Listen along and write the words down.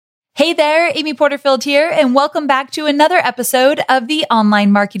Hey there, Amy Porterfield here, and welcome back to another episode of the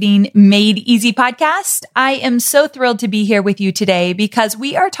Online Marketing Made Easy podcast. I am so thrilled to be here with you today because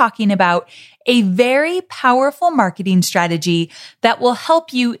we are talking about a very powerful marketing strategy that will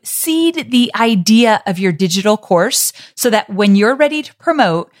help you seed the idea of your digital course so that when you're ready to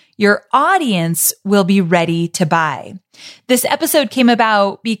promote, your audience will be ready to buy. This episode came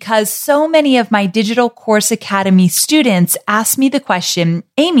about because so many of my Digital Course Academy students asked me the question,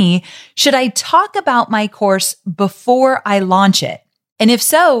 Amy, should I talk about my course before I launch it? And if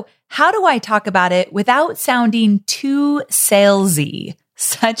so, how do I talk about it without sounding too salesy?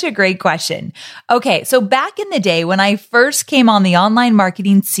 Such a great question. Okay, so back in the day when I first came on the online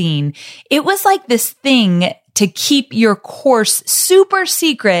marketing scene, it was like this thing to keep your course super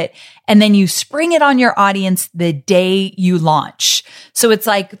secret, and then you spring it on your audience the day you launch. So it's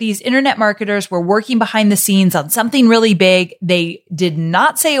like these internet marketers were working behind the scenes on something really big. They did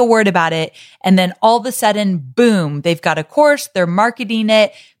not say a word about it. And then all of a sudden, boom, they've got a course, they're marketing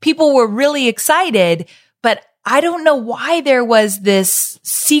it. People were really excited, but I don't know why there was this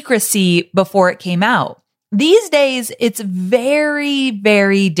secrecy before it came out. These days, it's very,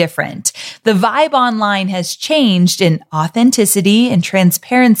 very different. The vibe online has changed and authenticity and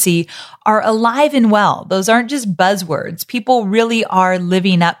transparency are alive and well. Those aren't just buzzwords. People really are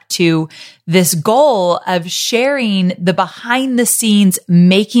living up to this goal of sharing the behind the scenes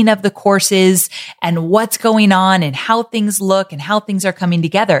making of the courses and what's going on and how things look and how things are coming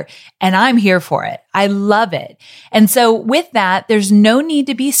together. And I'm here for it. I love it. And so with that, there's no need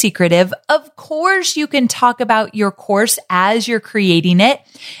to be secretive. Of course, you can talk about your course as you're creating it.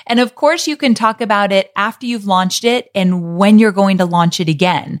 And of course, you can talk about it after you've launched it and when you're going to launch it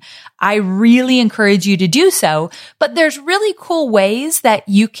again. I really encourage you to do so, but there's really cool ways that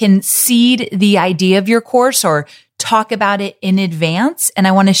you can seed the idea of your course or talk about it in advance. And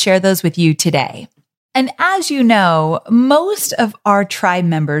I want to share those with you today. And as you know, most of our tribe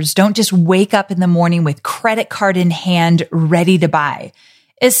members don't just wake up in the morning with credit card in hand, ready to buy,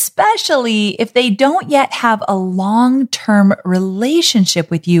 especially if they don't yet have a long-term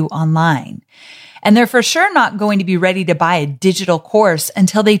relationship with you online. And they're for sure not going to be ready to buy a digital course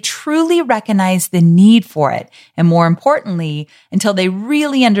until they truly recognize the need for it. And more importantly, until they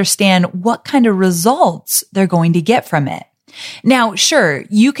really understand what kind of results they're going to get from it. Now, sure,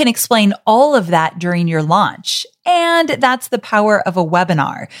 you can explain all of that during your launch. And that's the power of a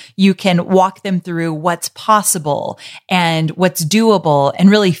webinar. You can walk them through what's possible and what's doable and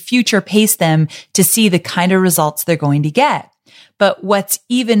really future pace them to see the kind of results they're going to get. But what's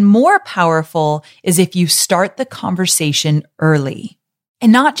even more powerful is if you start the conversation early.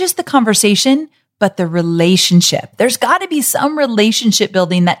 And not just the conversation, but the relationship. There's got to be some relationship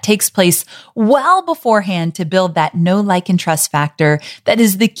building that takes place well beforehand to build that know, like, and trust factor that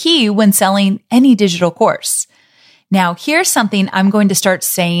is the key when selling any digital course. Now, here's something I'm going to start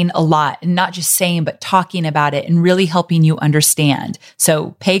saying a lot, and not just saying, but talking about it and really helping you understand.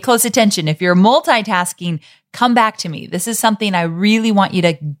 So pay close attention. If you're multitasking, come back to me. This is something I really want you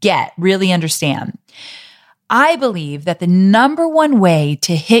to really understand. I believe that the number one way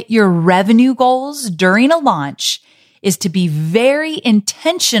to hit your revenue goals during a launch is to be very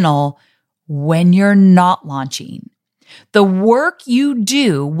intentional when you're not launching. The work you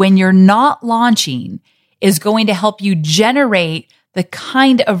do when you're not launching is going to help you generate the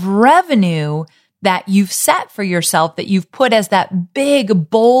kind of revenue that you've set for yourself, that you've put as that big,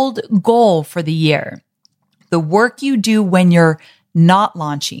 bold goal for the year. The work you do when you're not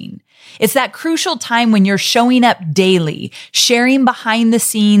launching. It's that crucial time when you're showing up daily, sharing behind the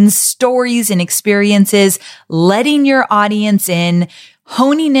scenes stories and experiences, letting your audience in,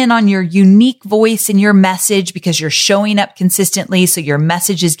 honing in on your unique voice and your message because you're showing up consistently, so your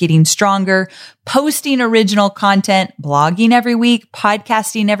message is getting stronger, posting original content, blogging every week,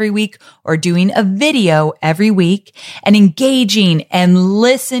 podcasting every week, or doing a video every week, and engaging and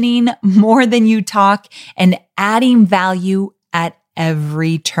listening more than you talk and adding value at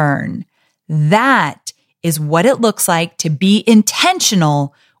every turn. That is what it looks like to be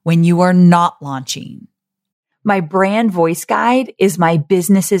intentional when you are not launching. My brand voice guide is my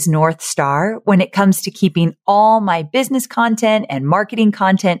business's North Star when it comes to keeping all my business content and marketing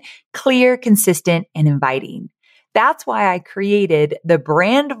content clear, consistent, and inviting. That's why I created the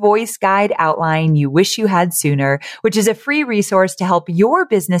Brand Voice Guide Outline You Wish You Had Sooner, which is a free resource to help your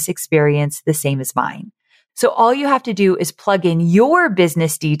business experience the same as mine. So all you have to do is plug in your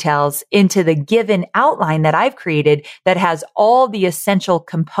business details into the given outline that I've created that has all the essential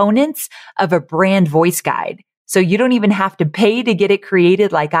components of a brand voice guide. So you don't even have to pay to get it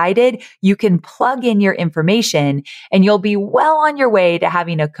created like I did. You can plug in your information and you'll be well on your way to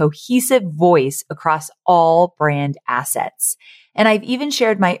having a cohesive voice across all brand assets. And I've even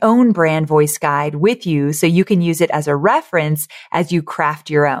shared my own brand voice guide with you so you can use it as a reference as you craft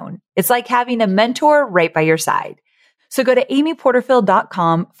your own. It's like having a mentor right by your side. So go to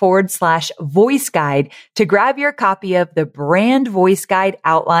amyporterfield.com/voice guide to grab your copy of the brand voice guide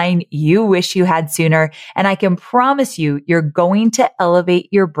outline you wish you had sooner. And I can promise you, you're going to elevate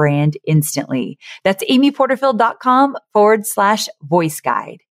your brand instantly. That's amyporterfield.com/voice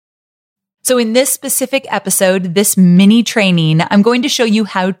guide. So in this specific episode, this mini training, I'm going to show you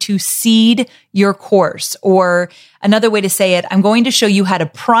how to seed your course, or another way to say it, I'm going to show you how to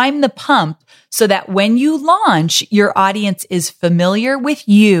prime the pump so that when you launch, your audience is familiar with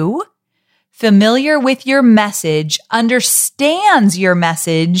you, familiar with your message, understands your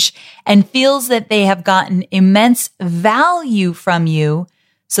message, and feels that they have gotten immense value from you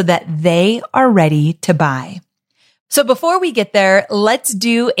so that they are ready to buy. So before we get there, let's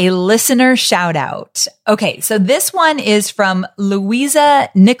do a listener shout out. Okay, so this one is from Louisa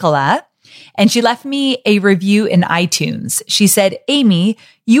Nicola, and she left me a review in iTunes. She said, Amy,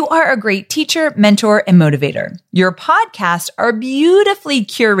 you are a great teacher, mentor, and motivator. Your podcasts are beautifully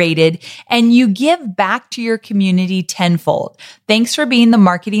curated, and you give back to your community tenfold. Thanks for being the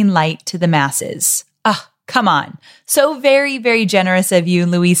marketing light to the masses. Come on. So very, very generous of you,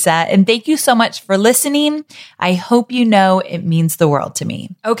 Louisa. And thank you so much for listening. I hope you know it means the world to me.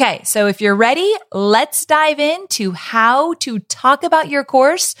 Okay. So if you're ready, let's dive into how to talk about your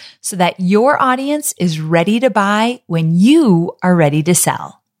course so that your audience is ready to buy when you are ready to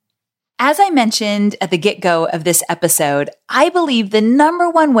sell. As I mentioned at the get-go of this episode, I believe the number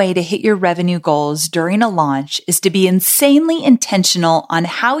one way to hit your revenue goals during a launch is to be insanely intentional on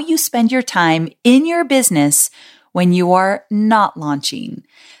how you spend your time in your business when you are not launching.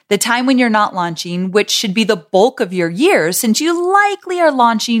 The time when you're not launching, which should be the bulk of your year, since you likely are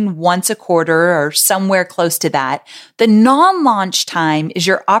launching once a quarter or somewhere close to that, the non-launch time is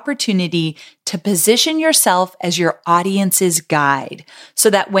your opportunity to position yourself as your audience's guide so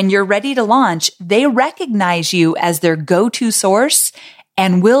that when you're ready to launch, they recognize you as their go-to source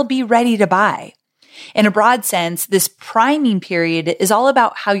and will be ready to buy. In a broad sense, this priming period is all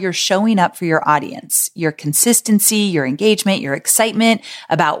about how you're showing up for your audience, your consistency, your engagement, your excitement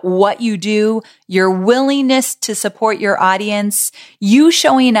about what you do, your willingness to support your audience, you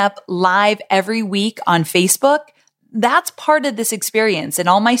showing up live every week on Facebook. That's part of this experience. And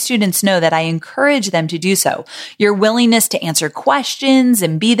all my students know that I encourage them to do so. Your willingness to answer questions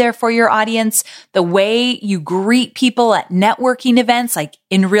and be there for your audience, the way you greet people at networking events, like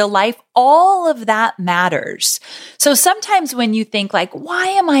in real life, all of that matters. So sometimes when you think like, why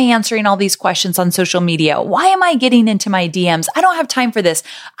am I answering all these questions on social media? Why am I getting into my DMs? I don't have time for this.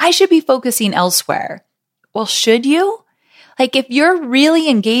 I should be focusing elsewhere. Well, should you? Like if you're really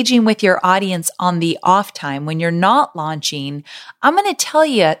engaging with your audience on the off time when you're not launching, I'm going to tell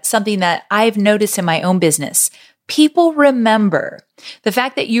you something that I've noticed in my own business. People remember the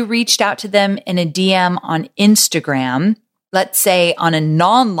fact that you reached out to them in a DM on Instagram, let's say on a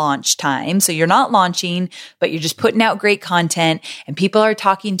non-launch time. So you're not launching, but you're just putting out great content and people are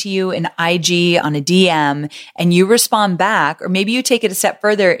talking to you in IG on a DM and you respond back, or maybe you take it a step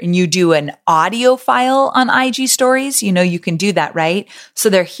further and you do an audio file on IG stories. You know, you can do that, right? So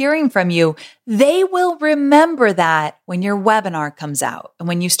they're hearing from you. They will remember that when your webinar comes out and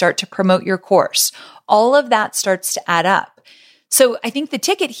when you start to promote your course. All of that starts to add up. So I think the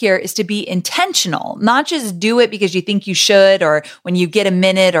ticket here is to be intentional, not just do it because you think you should or when you get a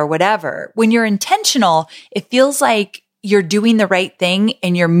minute or whatever. When you're intentional, it feels like you're doing the right thing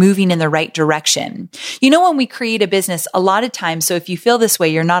and you're moving in the right direction. You know, when we create a business, a lot of times, so if you feel this way,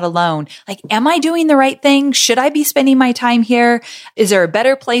 you're not alone. Like, am I doing the right thing? Should I be spending my time here? Is there a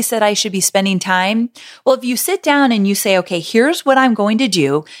better place that I should be spending time? Well, if you sit down and you say, okay, here's what I'm going to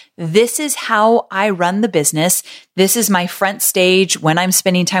do. This is how I run the business. This is my front stage when I'm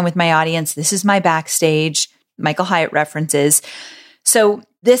spending time with my audience. This is my backstage, Michael Hyatt references. So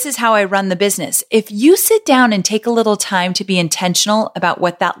this is how I run the business. If you sit down and take a little time to be intentional about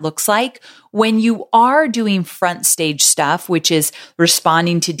what that looks like when you are doing front stage stuff, which is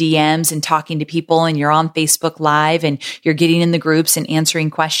responding to DMs and talking to people and you're on Facebook Live and you're getting in the groups and answering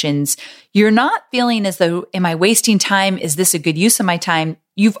questions, you're not feeling as though, am I wasting time? Is this a good use of my time?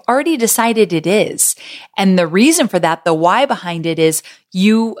 You've already decided it is. And the reason for that, the why behind it is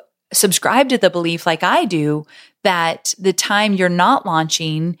you subscribe to the belief like I do that the time you're not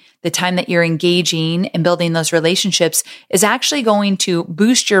launching, the time that you're engaging and building those relationships is actually going to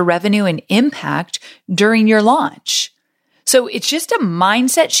boost your revenue and impact during your launch. So it's just a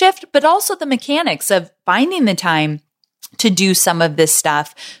mindset shift, but also the mechanics of finding the time to do some of this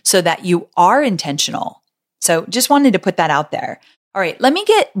stuff so that you are intentional. So just wanted to put that out there. All right, let me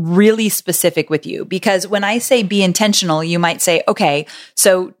get really specific with you, because when I say be intentional, you might say, okay,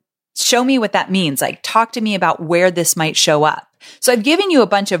 so show me what that means. Like, talk to me about where this might show up. So I've given you a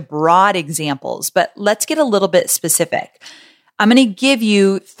bunch of broad examples, but let's get a little bit specific. I'm going to give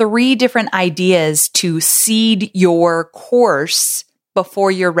you 3 different ideas to seed your course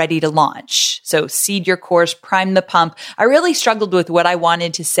before you're ready to launch. So seed your course, prime the pump. I really struggled with what I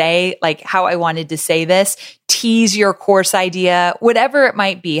wanted to say, like how I wanted to say this, tease your course idea, whatever it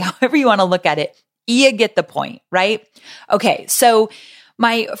might be, however you want to look at it. You get the point, right? Okay. So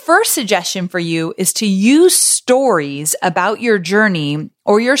my first suggestion for you is to use stories about your journey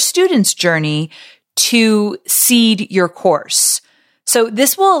or your student's journey to seed your course. So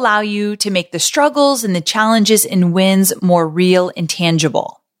this will allow you to make the struggles and the challenges and wins more real and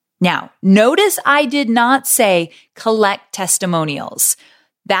tangible. Now, notice I did not say collect testimonials.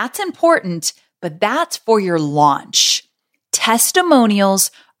 That's important, but that's for your launch.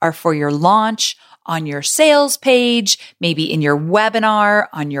 Testimonials are for your launch, on your sales page, maybe in your webinar,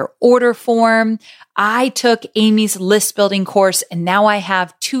 on your order form. I took Amy's list building course and now I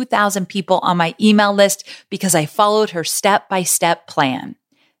have 2,000 people on my email list because I followed her step-by-step plan.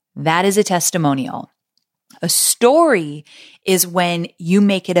 That is a testimonial. A story is when you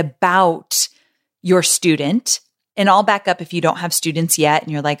make it about your student. And I'll back up if you don't have students yet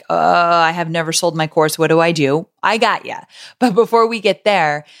and you're like, oh, I have never sold my course. What do? I got you. But before we get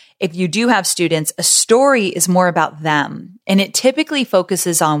there, if you do have students, a story is more about them. And it typically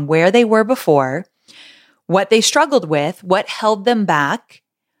focuses on where they were before, what they struggled with, what held them back,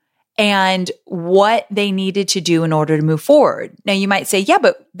 and what they needed to do in order to move forward. Now you might say, yeah,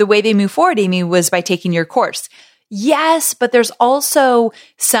 but the way they move forward, Amy, was by taking your course. Yes, but there's also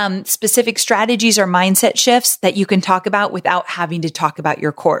some specific strategies or mindset shifts that you can talk about without having to talk about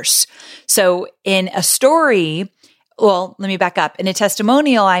your course. So in a story, well, let me back up. In a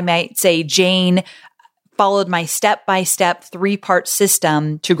testimonial, I might say Jane followed my step-by-step 3-part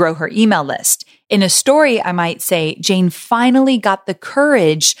system to grow her email list. In a story, I might say Jane finally got the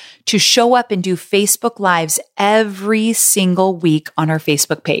courage to show up and do Facebook Lives every single week on her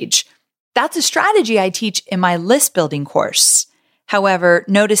Facebook page. That's a strategy I teach in my list building course. However,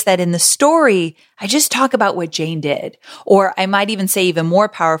 notice that in the story, I just talk about what Jane did. Or I might even say even more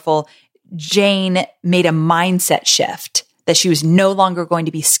powerful, Jane made a mindset shift that she was no longer going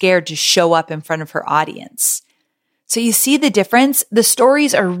to be scared to show up in front of her audience. So you see the difference? The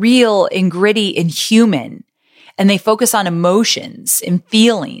stories are real and gritty and human, and they focus on emotions and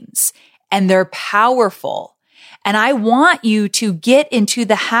feelings, and they're powerful. And I want you to get into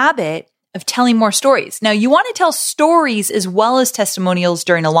the habit of telling more stories. Now, you want to tell stories as well as testimonials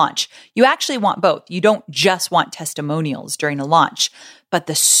during a launch. You actually want both. You don't just want testimonials during a launch, but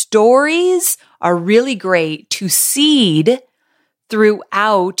the stories are really great to seed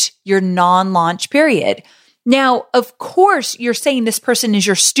throughout your non-launch period. Now, of course, you're saying this person is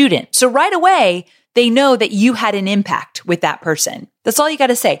your student. So right away, they know that you had an impact with that person. That's all you got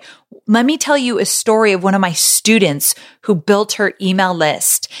to say. Let me tell you a story of one of my students who built her email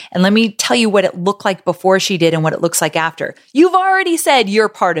list. And let me tell you what it looked like before she did and what it looks like after. You've already said you're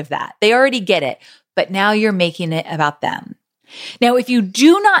part of that. They already get it. But now you're making it about them. Now, if you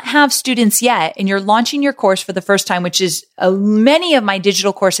do not have students yet and you're launching your course for the first time, which is many of my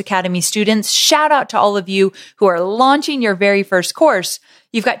Digital Course Academy students, shout out to all of you who are launching your very first course.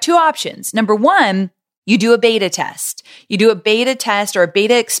 You've got 2 options. Number 1, you do a beta test. You do a beta test or a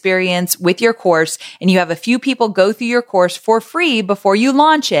beta experience with your course, and you have a few people go through your course for free before you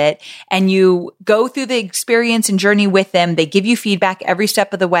launch it, and you go through the experience and journey with them. They give you feedback every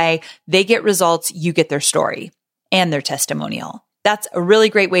step of the way. They get results. You get their story and their testimonial. That's a really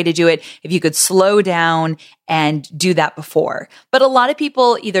great way to do it if you could slow down and do that before. But a lot of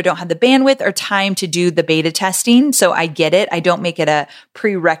people either don't have the bandwidth or time to do the beta testing. So I get it. I don't make it a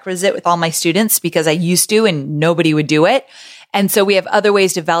prerequisite with all my students because I used to and nobody would do it. And so we have other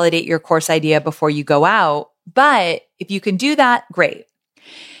ways to validate your course idea before you go out. But if you can do that, great.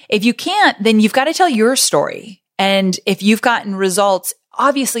 If you can't, then you've got to tell your story. And if you've gotten results,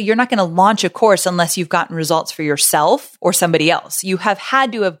 obviously, you're not going to launch a course unless you've gotten results for yourself or somebody else. You have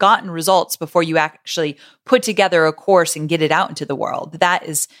had to have gotten results before you actually put together a course and get it out into the world. That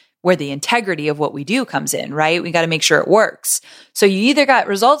is where the integrity of what we do comes in, right? We got to make sure it works. So you either got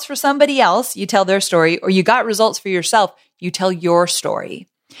results for somebody else, you tell their story, or you got results for yourself, you tell your story.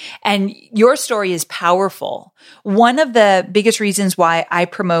 And your story is powerful. One of the biggest reasons why I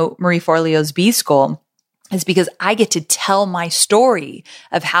promote Marie Forleo's B School is because I get to tell my story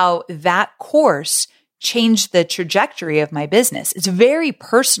of how that course changed the trajectory of my business. It's very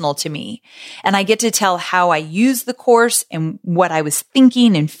personal to me. And I get to tell how I used the course and what I was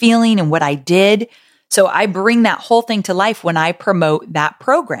thinking and feeling and what I did. So I bring that whole thing to life when I promote that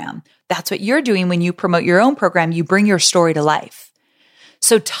program. That's what you're doing when you promote your own program. You bring your story to life.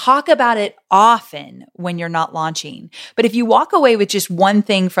 So talk about it often when you're not launching. But if you walk away with just one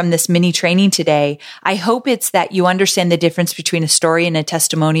thing from this mini training today, I hope it's that you understand the difference between a story and a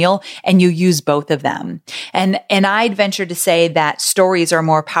testimonial and you use both of them. And I'd venture to say that stories are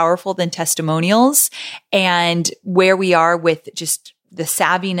more powerful than testimonials, and where we are with just the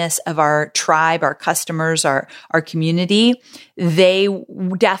savviness of our tribe, our customers, our community, they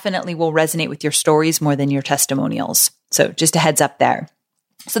definitely will resonate with your stories more than your testimonials. So just a heads up there.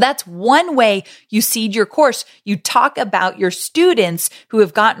 So that's one way you seed your course. You talk about your students who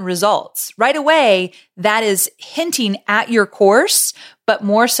have gotten results. Right away, that is hinting at your course, but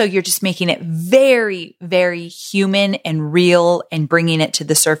more so you're just making it very, very human and real and bringing it to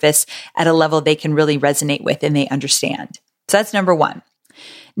the surface at a level they can really resonate with and they understand. So that's number one.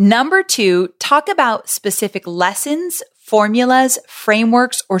 Number two, talk about specific lessons, formulas,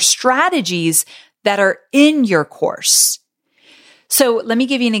 frameworks, or strategies that are in your course. So let me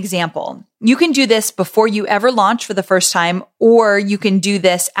give you an example. You can do this before you ever launch for the first time, or you can do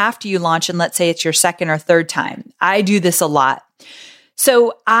this after you launch, and let's say it's your second or third time. I do this a lot.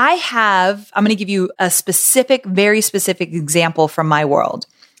 So I'm going to give you a very specific example from my world.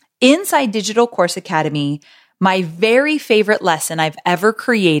 Inside Digital Course Academy, my very favorite lesson I've ever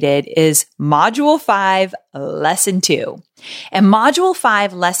created is Module 5, Lesson 2. And Module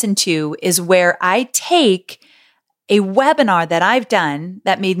 5, Lesson 2 is where I take a webinar that I've done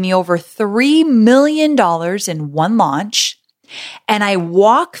that made me over $3 million in one launch, and I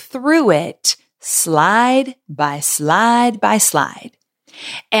walk through it slide by slide by slide.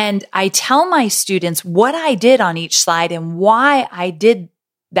 And I tell my students what I did on each slide and why I did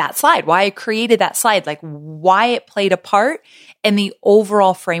that slide, why I created that slide, like why it played a part in the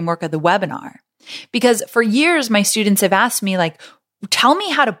overall framework of the webinar. Because for years, my students have asked me, like, tell me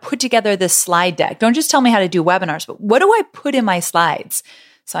how to put together this slide deck. Don't just tell me how to do webinars, but what do I put in my slides?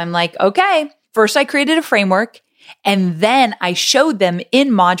 So I'm like, okay, first I created a framework, and then I showed them in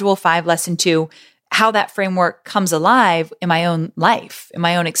Module 5, Lesson 2, how that framework comes alive in my own life, in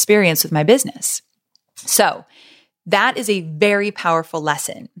my own experience with my business. So that is a very powerful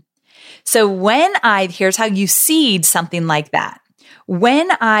lesson. So here's how you seed something like that. When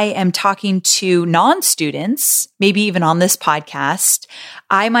I am talking to non-students, maybe even on this podcast,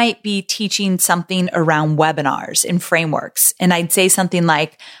 I might be teaching something around webinars and frameworks. And I'd say something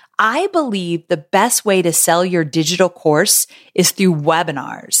like, I believe the best way to sell your digital course is through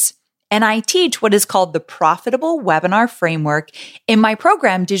webinars. And I teach what is called the Profitable Webinar Framework in my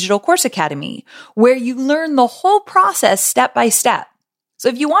program, Digital Course Academy, where you learn the whole process step by step. So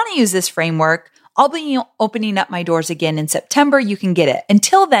if you want to use this framework, I'll be opening up my doors again in September. You can get it.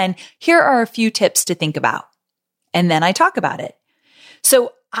 Until then, here are a few tips to think about. And then I talk about it.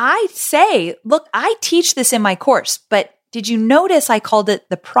 So I say, look, I teach this in my course, but did you notice I called it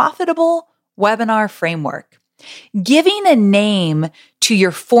the Profitable Webinar Framework? Giving a name to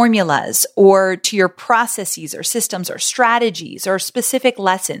your formulas or to your processes or systems or strategies or specific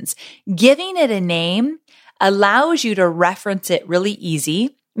lessons, giving it a name allows you to reference it really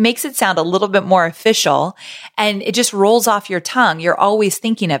easy, makes it sound a little bit more official, and it just rolls off your tongue. You're always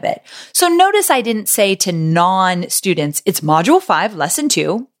thinking of it. So notice I didn't say to non-students, it's Module 5, Lesson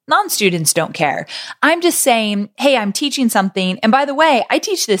 2. Non-students don't care. I'm just saying, hey, I'm teaching something. And by the way, I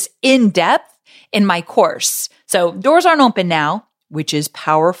teach this in depth in my course. So doors aren't open now, which is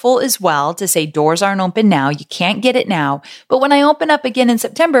powerful as well to say doors aren't open now. You can't get it now. But when I open up again in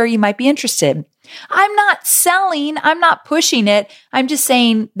September, you might be interested. I'm not selling. I'm not pushing it. I'm just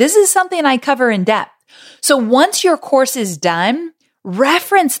saying this is something I cover in depth. So once your course is done,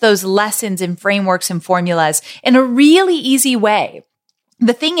 reference those lessons and frameworks and formulas in a really easy way.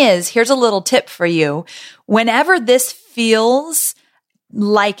 The thing is, here's a little tip for you. Whenever this feels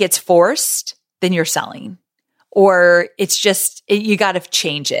like it's forced, then you're selling. Or it's just, you got to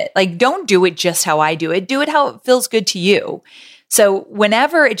change it. Like, don't do it just how I do it. Do it how it feels good to you. So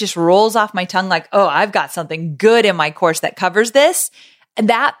whenever it just rolls off my tongue, like, oh, I've got something good in my course that covers this, and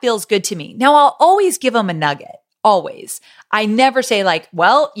that feels good to me. Now, I'll always give them a nugget. Always. I never say like,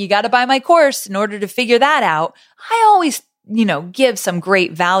 well, you got to buy my course in order to figure that out. I always, give some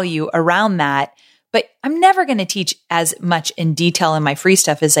great value around that, but I'm never going to teach as much in detail in my free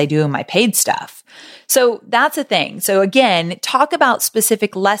stuff as I do in my paid stuff. So that's a thing. So again, talk about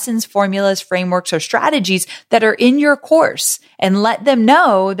specific lessons, formulas, frameworks, or strategies that are in your course and let them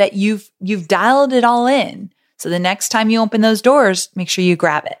know that you've dialed it all in. So the next time you open those doors, make sure you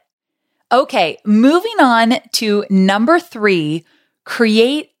grab it. Okay, moving on to number 3,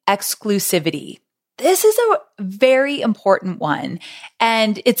 create exclusivity. This is a very important one.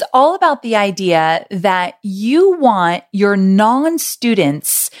 And it's all about the idea that you want your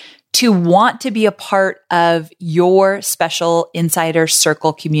non-students to want to be a part of your special insider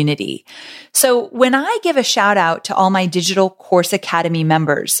circle community. So when I give a shout out to all my Digital Course Academy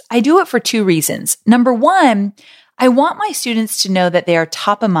members, I do it for 2 reasons. Number 1, I want my students to know that they are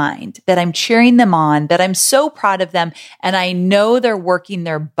top of mind, that I'm cheering them on, that I'm so proud of them, and I know they're working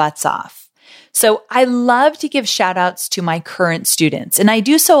their butts off. So I love to give shout outs to my current students, and I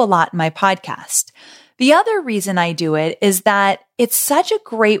do so a lot in my podcast. The other reason I do it is that it's such a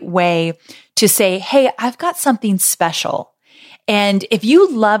great way to say, hey, I've got something special. And if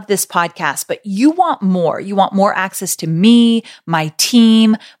you love this podcast, but you want more access to me, my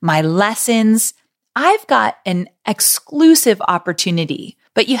team, my lessons, I've got an exclusive opportunity,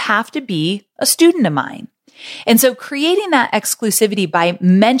 but you have to be a student of mine. And so creating that exclusivity by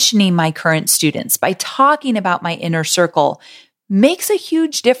mentioning my current students, by talking about my inner circle, makes a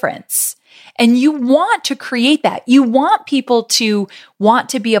huge difference. And you want to create that. You want people to want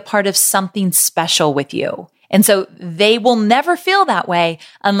to be a part of something special with you. And so they will never feel that way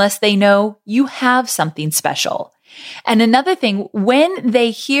unless they know you have something special. And another thing, when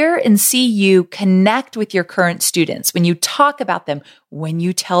they hear and see you connect with your current students, when you talk about them, when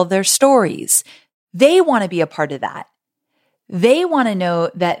you tell their stories, they want to be a part of that. They want to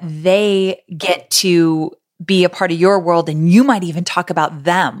know that they get to be a part of your world and you might even talk about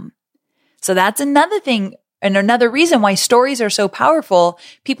them. So that's another thing and another reason why stories are so powerful.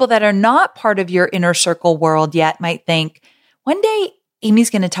 People that are not part of your inner circle world yet might think, one day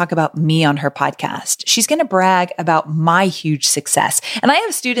Amy's going to talk about me on her podcast. She's going to brag about my huge success. And I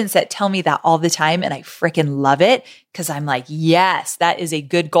have students that tell me that all the time, and I freaking love it because I'm like, yes, that is a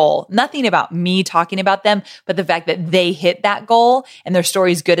good goal. Nothing about me talking about them, but the fact that they hit that goal and their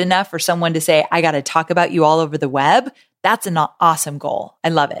story is good enough for someone to say, I got to talk about you all over the web. That's an awesome goal. I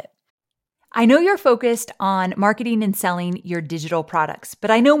love it. I know you're focused on marketing and selling your digital products, but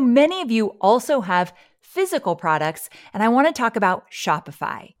I know many of you also have physical products, and I want to talk about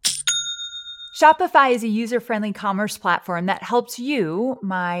Shopify. Shopify is a user-friendly commerce platform that helps you,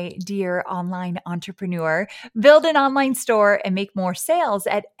 my dear online entrepreneur, build an online store and make more sales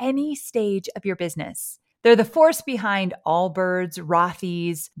at any stage of your business. They're the force behind Allbirds,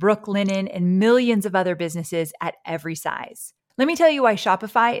 Rothy's, Brooklinen, and millions of other businesses at every size. Let me tell you why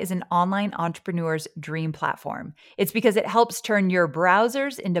Shopify is an online entrepreneur's dream platform. It's because it helps turn your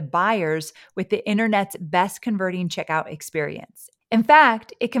browsers into buyers with the internet's best converting checkout experience. In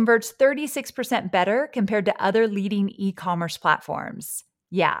fact, it converts 36% better compared to other leading e-commerce platforms.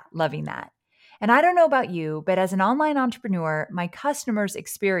 Yeah, loving that. And I don't know about you, but as an online entrepreneur, my customers'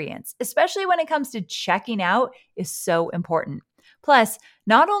 experience, especially when it comes to checking out, is so important. Plus,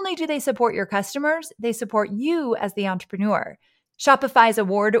 not only do they support your customers, they support you as the entrepreneur. Shopify's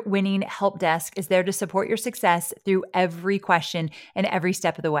award-winning help desk is there to support your success through every question and every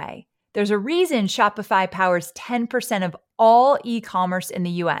step of the way. There's a reason Shopify powers 10% of all e-commerce in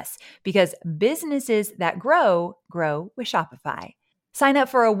the US, because businesses that grow with Shopify. Sign up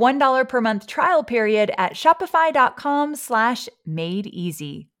for a $1 per month trial period at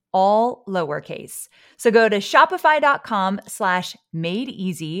shopify.com/madeeasy, all lowercase. So go to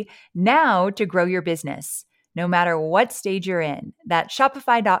shopify.com/madeeasy now to grow your business, no matter what stage you're in. That's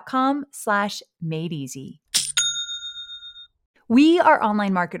shopify.com/madeeasy. We are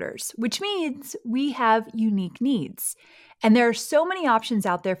online marketers, which means we have unique needs. And there are so many options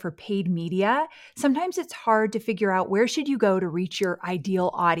out there for paid media. Sometimes it's hard to figure out where should you go to reach your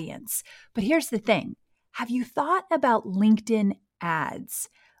ideal audience. But here's the thing. Have you thought about LinkedIn ads?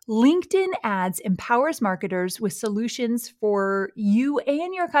 LinkedIn ads empowers marketers with solutions for you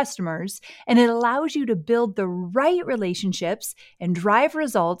and your customers, and it allows you to build the right relationships and drive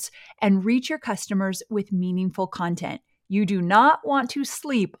results and reach your customers with meaningful content. You do not want to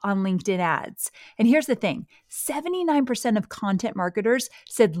sleep on LinkedIn ads. And here's the thing, 79% of content marketers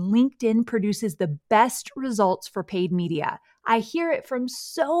said LinkedIn produces the best results for paid media. I hear it from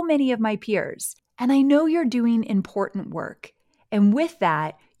so many of my peers. And I know you're doing important work. And with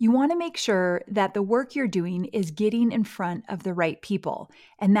that, You want to make sure that the work you're doing is getting in front of the right people.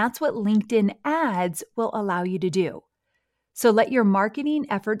 And that's what LinkedIn ads will allow you to do. So let your marketing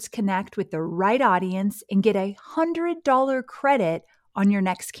efforts connect with the right audience and get a $100 credit on your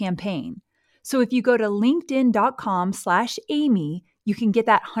next campaign. So if you go to linkedin.com/Amy, you can get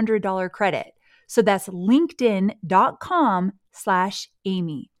that $100 credit. So that's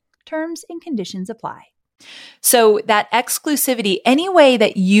linkedin.com/Amy. Terms and conditions apply. So that exclusivity, any way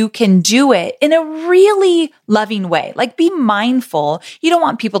that you can do it in a really loving way, like be mindful. You don't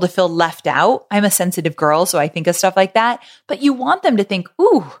want people to feel left out. I'm a sensitive girl, so I think of stuff like that, but you want them to think,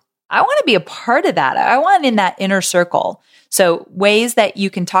 ooh, I want to be a part of that. I want in that inner circle. So ways that you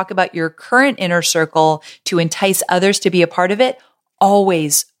can talk about your current inner circle to entice others to be a part of it,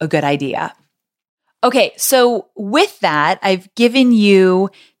 always a good idea. Okay, so with that, I've given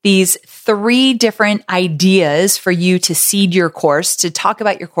you these 3 different ideas for you to seed your course, to talk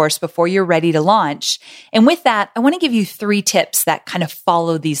about your course before you're ready to launch. And with that, I want to give you 3 tips that kind of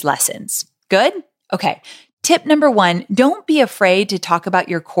follow these lessons. Good? Okay. Tip number 1, don't be afraid to talk about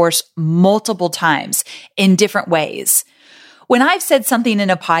your course multiple times in different ways. When I've said something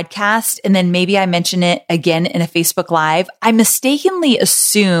in a podcast and then maybe I mention it again in a Facebook Live, I mistakenly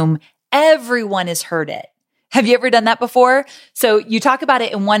assume everyone has heard it. Have you ever done that before? So you talk about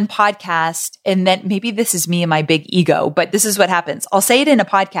it in one podcast, and then maybe this is me and my big ego, but this is what happens. I'll say it in a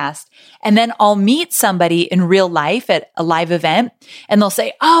podcast, and then I'll meet somebody in real life at a live event, and they'll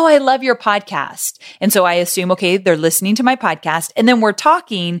say, "Oh, I love your podcast." And so I assume, okay, they're listening to my podcast, and then we're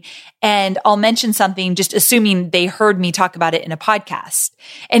talking, and I'll mention something just assuming they heard me talk about it in a podcast.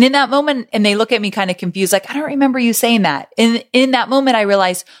 And in that moment, and they look at me kind of confused, like, "I don't remember you saying that." And in that moment, I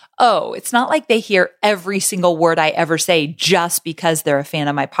realize, oh, it's not like they hear every single word I ever say just because they're a fan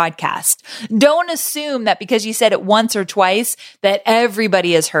of my podcast. Don't assume that because you said it once or twice that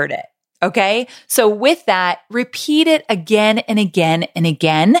everybody has heard it. Okay. So with that, repeat it again and again and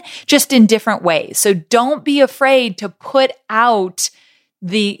again, just in different ways. So don't be afraid to put out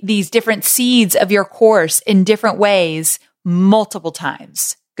these different seeds of your course in different ways multiple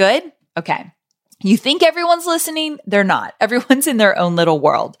times. Good? Okay. You think everyone's listening? They're not. Everyone's in their own little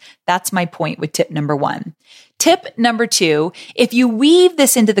world. That's my point with tip number 1. Tip number 2, if you weave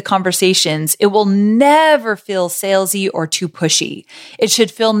this into the conversations, it will never feel salesy or too pushy. It should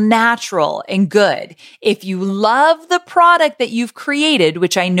feel natural and good. If you love the product that you've created,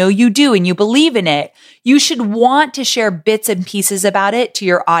 which I know you do and you believe in it, you should want to share bits and pieces about it to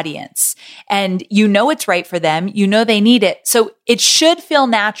your audience. And you know it's right for them. You know they need it. So it should feel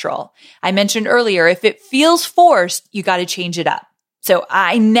natural. I mentioned earlier, if it feels forced, you got to change it up. So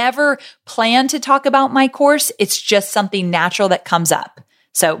I never plan to talk about my course. It's just something natural that comes up.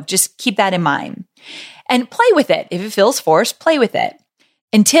 So just keep that in mind and play with it. If it feels forced, play with it.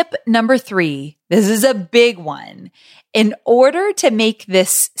 And tip number 3, this is a big one. In order to make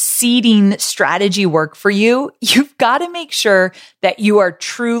this seeding strategy work for you, you've got to make sure that you are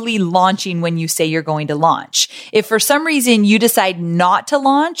truly launching when you say you're going to launch. If for some reason you decide not to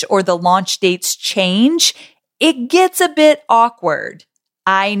launch or the launch dates change, it gets a bit awkward.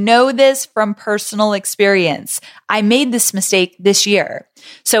 I know this from personal experience. I made this mistake this year.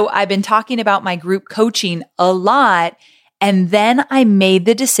 So I've been talking about my group coaching a lot, and then I made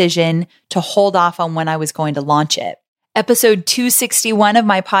the decision to hold off on when I was going to launch it. Episode 261 of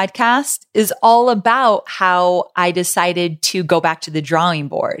my podcast is all about how I decided to go back to the drawing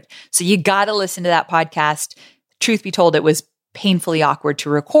board. So you got to listen to that podcast. Truth be told, it was painfully awkward to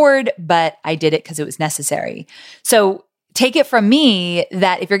record, but I did it because it was necessary. So take it from me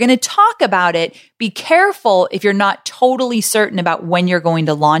that if you're going to talk about it, be careful if you're not totally certain about when you're going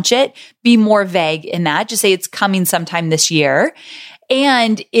to launch it. Be more vague in that. Just say it's coming sometime this year.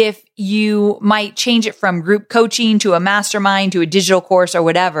 And if you might change it from group coaching to a mastermind to a digital course or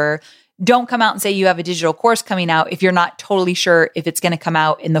whatever, don't come out and say you have a digital course coming out if you're not totally sure if it's going to come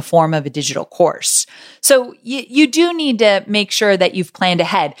out in the form of a digital course. So you do need to make sure that you've planned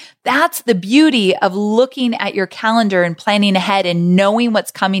ahead. That's the beauty of looking at your calendar and planning ahead and knowing what's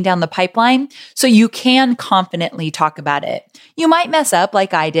coming down the pipeline so you can confidently talk about it. You might mess up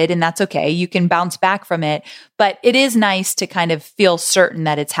like I did, and that's okay. You can bounce back from it, but it is nice to kind of feel certain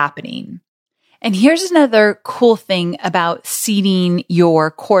that it's happening. And here's another cool thing about seeding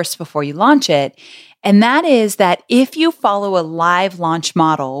your course before you launch it. And that is that if you follow a live launch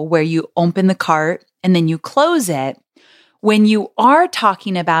model where you open the cart and then you close it, when you are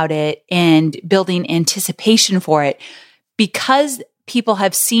talking about it and building anticipation for it, because people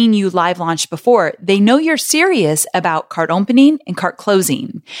have seen you live launch before, they know you're serious about cart opening and cart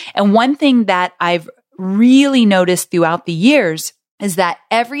closing. And one thing that I've really noticed throughout the years is that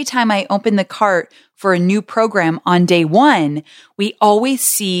every time I open the cart for a new program on day one, we always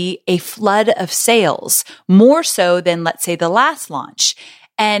see a flood of sales, more so than, let's say, the last launch.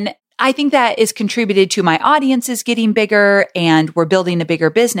 And I think that is contributed to my audiences getting bigger and we're building a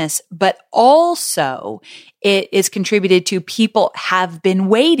bigger business, but also it is contributed to people have been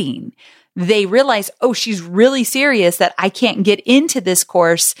waiting. They realize, oh, she's really serious that I can't get into this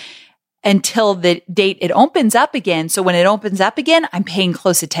course until the date it opens up again. So when it opens up again, I'm paying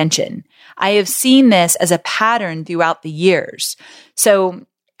close attention. I have seen this as a pattern throughout the years. So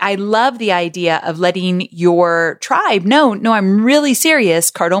I love the idea of letting your tribe know, no, I'm really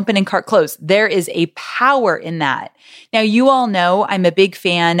serious, cart open and cart close. There is a power in that. Now, you all know I'm a big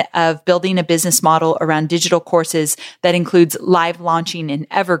fan of building a business model around digital courses that includes live launching and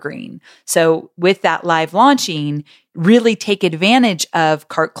evergreen. So with that live launching, really take advantage of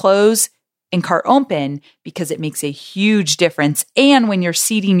cart close and cart open because it makes a huge difference. And when you're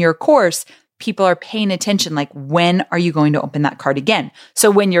seeding your course, people are paying attention, like, when are you going to open that cart again? So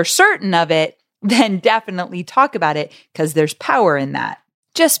when you're certain of it, then definitely talk about it because there's power in that.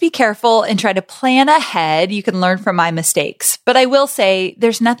 Just be careful and try to plan ahead. You can learn from my mistakes. But I will say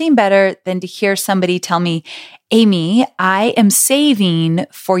there's nothing better than to hear somebody tell me, Amy, I am saving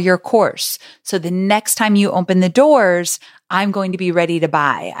for your course. So the next time you open the doors, I'm going to be ready to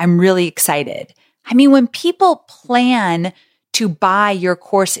buy. I'm really excited. I mean, when people plan to buy your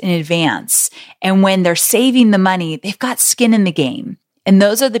course in advance, and when they're saving the money, they've got skin in the game. And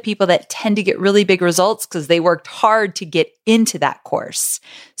those are the people that tend to get really big results because they worked hard to get into that course.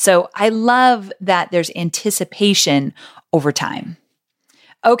 So I love that there's anticipation over time.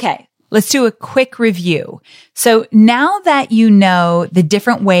 Okay, let's do a quick review. So now that you know the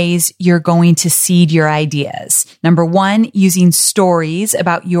different ways you're going to seed your ideas, number one, using stories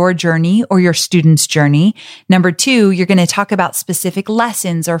about your journey or your student's journey. Number two, you're going to talk about specific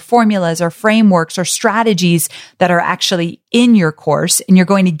lessons or formulas or frameworks or strategies that are actually in your course, and you're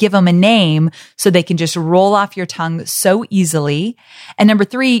going to give them a name so they can just roll off your tongue so easily. And number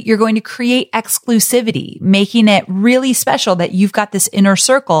three, you're going to create exclusivity, making it really special that you've got this inner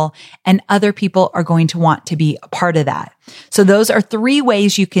circle and other people are going to want to be a part of that. So those are three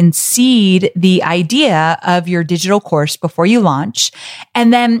ways you can seed the idea of your digital course before you launch.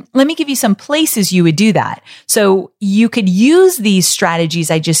 And then let me give you some places you would do that. So you could use these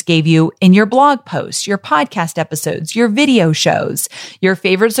strategies I just gave you in your blog posts, your podcast episodes, your video shows, your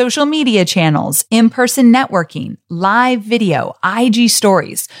favorite social media channels, in-person networking, live video, IG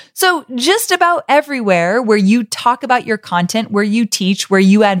stories. So just about everywhere where you talk about your content, where you teach, where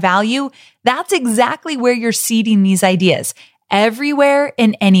you add value, that's exactly where you're seeding these ideas. Everywhere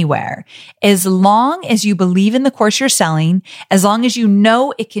and anywhere. As long as you believe in the course you're selling, as long as you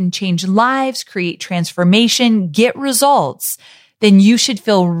know it can change lives, create transformation, get results, then you should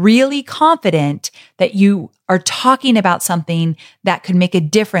feel really confident that you are talking about something that could make a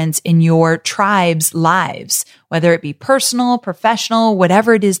difference in your tribe's lives, whether it be personal, professional,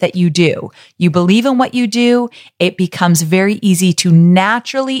 whatever it is that you do. You believe in what you do, it becomes very easy to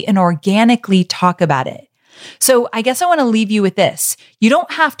naturally and organically talk about it. So I guess I want to leave you with this. You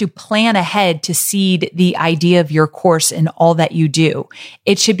don't have to plan ahead to seed the idea of your course and all that you do.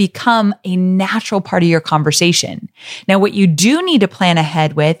 It should become a natural part of your conversation. Now, what you do need to plan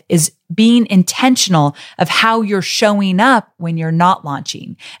ahead with is being intentional of how you're showing up when you're not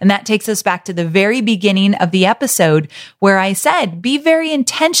launching. And that takes us back to the very beginning of the episode where I said, be very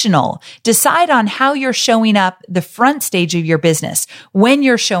intentional. Decide on how you're showing up the front stage of your business, when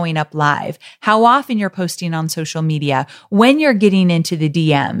you're showing up live, how often you're posting on social media, when you're getting into the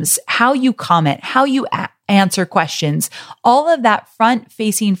DMs, how you comment, how you answer questions. All of that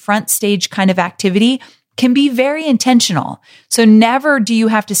front-facing, front stage kind of activity can be very intentional. So never do you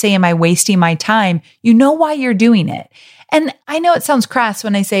have to say, am I wasting my time? You know why you're doing it. And I know it sounds crass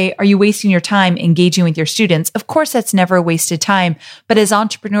when I say, are you wasting your time engaging with your students? Of course, that's never a wasted time. But as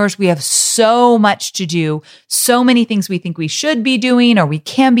entrepreneurs, we have so much to do, so many things we think we should be doing or we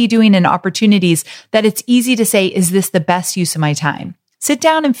can be doing and opportunities that it's easy to say, is this the best use of my time? Sit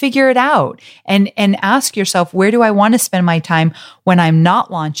down and figure it out and ask yourself, where do I want to spend my time when I'm not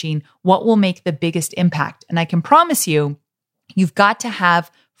launching? What will make the biggest impact? And I can promise you, you've got to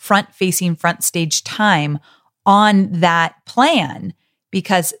have front-facing, front stage time on that plan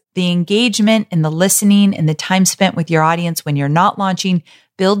because the engagement and the listening and the time spent with your audience when you're not launching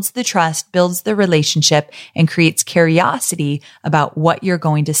builds the trust, builds the relationship, and creates curiosity about what you're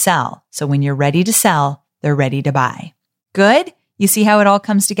going to sell. So when you're ready to sell, they're ready to buy. Good? You see how it all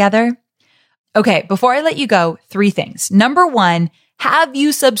comes together? Okay, before I let you go, 3 things. Number 1, Have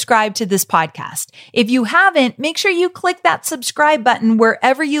you subscribed to this podcast? If you haven't, make sure you click that subscribe button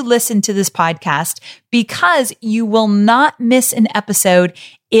wherever you listen to this podcast, because you will not miss an episode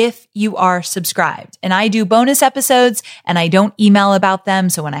if you are subscribed. And I do bonus episodes and I don't email about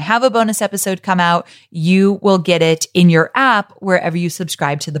them. So when I have a bonus episode come out, you will get it in your app wherever you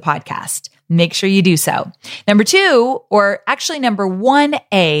subscribe to the podcast. Make sure you do so. Number 2, or actually number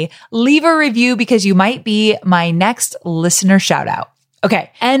 1A, leave a review because you might be my next listener shout out.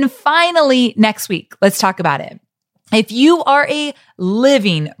 Okay. And finally, next week, let's talk about it. If you are a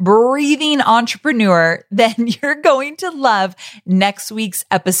living, breathing entrepreneur, then you're going to love next week's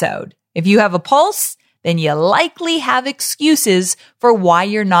episode. If you have a pulse, then you likely have excuses for why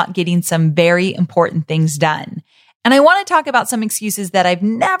you're not getting some very important things done. And I want to talk about some excuses that I've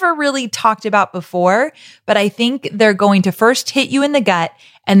never really talked about before, but I think they're going to first hit you in the gut.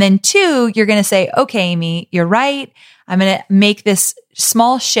 And then 2, you're going to say, okay, Amy, you're right. I'm going to make this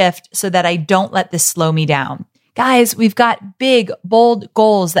small shift so that I don't let this slow me down. Guys, we've got big, bold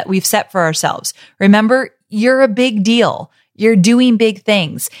goals that we've set for ourselves. Remember, you're a big deal. You're doing big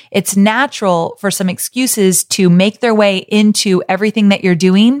things. It's natural for some excuses to make their way into everything that you're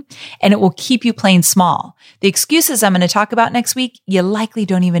doing, and it will keep you playing small. The excuses I'm going to talk about next week, you likely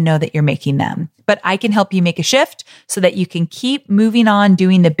don't even know that you're making them, but I can help you make a shift so that you can keep moving on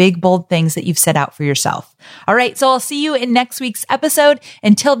doing the big, bold things that you've set out for yourself. All right. So I'll see you in next week's episode.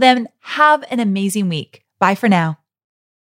 Until then, have an amazing week. Bye for now.